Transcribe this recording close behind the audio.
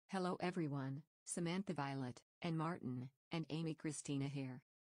Hello everyone, Samantha Violet, and Martin, and Amy Christina here.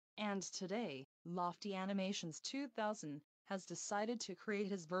 And today, Lofty Animations 2000 has decided to create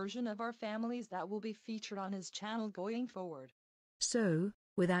his version of our families that will be featured on his channel going forward. So,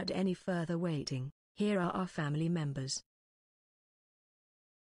 without any further waiting, here are our family members.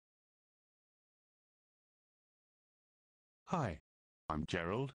 Hi. I'm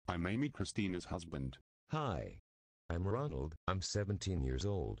Gerald. I'm Amy Christina's husband. Hi. I'm Ronald. I'm 17 years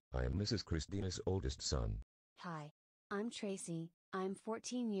old. I am Mrs. Christina's oldest son. Hi. I'm Tracy. I'm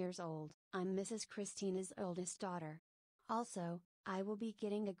 14 years old. I'm Mrs. Christina's oldest daughter. Also, I will be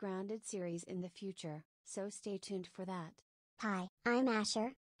getting a Grounded series in the future, so stay tuned for that. Hi, I'm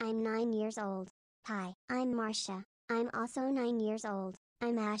Asher. I'm 9 years old. Hi, I'm Marcia. I'm also 9 years old.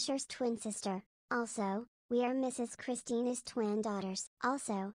 I'm Asher's twin sister. Also, we are Mrs. Christina's twin daughters.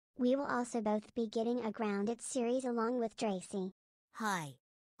 Also, we will also both be getting a Grounded series along with Tracy. Hi.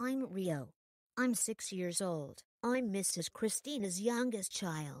 I'm Rio. I'm 6 years old. I'm Mrs. Christina's youngest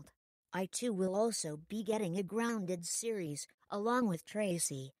child. I too will also be getting a Grounded series, along with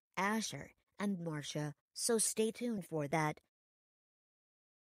Tracy, Asher, and Marcia, so stay tuned for that.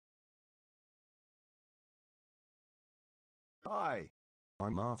 Hi.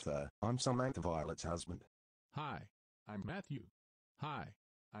 I'm Arthur. I'm Samantha Violet's husband. Hi. I'm Matthew. Hi.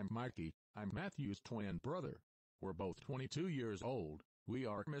 I'm Mikey. I'm Matthew's twin brother. We're both 22 years old. We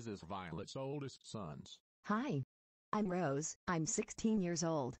are Mrs. Violet's oldest sons. Hi. I'm Rose. I'm 16 years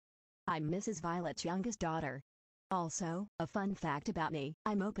old. I'm Mrs. Violet's youngest daughter. Also, a fun fact about me,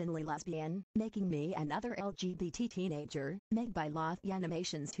 I'm openly lesbian, making me another LGBT teenager, made by Lofty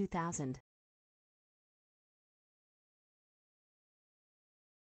Animations 2000.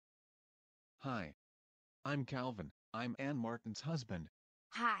 Hi. I'm Calvin. I'm Ann Martin's husband.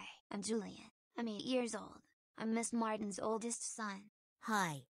 Hi, I'm Julian. I'm 8 years old. I'm Miss Martin's oldest son.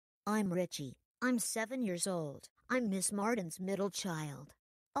 Hi. I'm Richie. I'm 7 years old. I'm Miss Martin's middle child.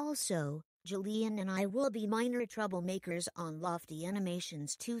 Also, Julian and I will be minor troublemakers on Lofty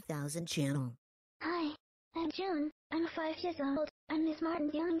Animations 2000 channel. Hi, I'm June. I'm 5 years old. I'm Miss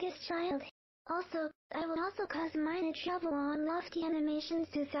Martin's youngest child. Also, I will also cause minor trouble on Lofty Animations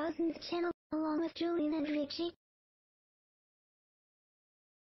 2000's channel, along with Julian and Richie.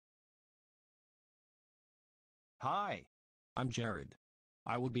 Hi. I'm Jared.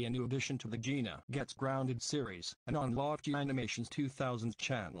 I will be a new addition to the Gina Gets Grounded series, and on Lofty Animations 2000's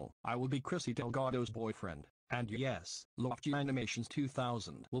channel, I will be Chrissy Delgado's boyfriend. And yes, Lofty Animations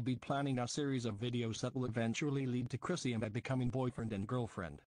 2000 will be planning a series of videos that will eventually lead to Chrissy and I becoming boyfriend and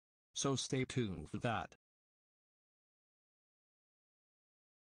girlfriend. So stay tuned for that.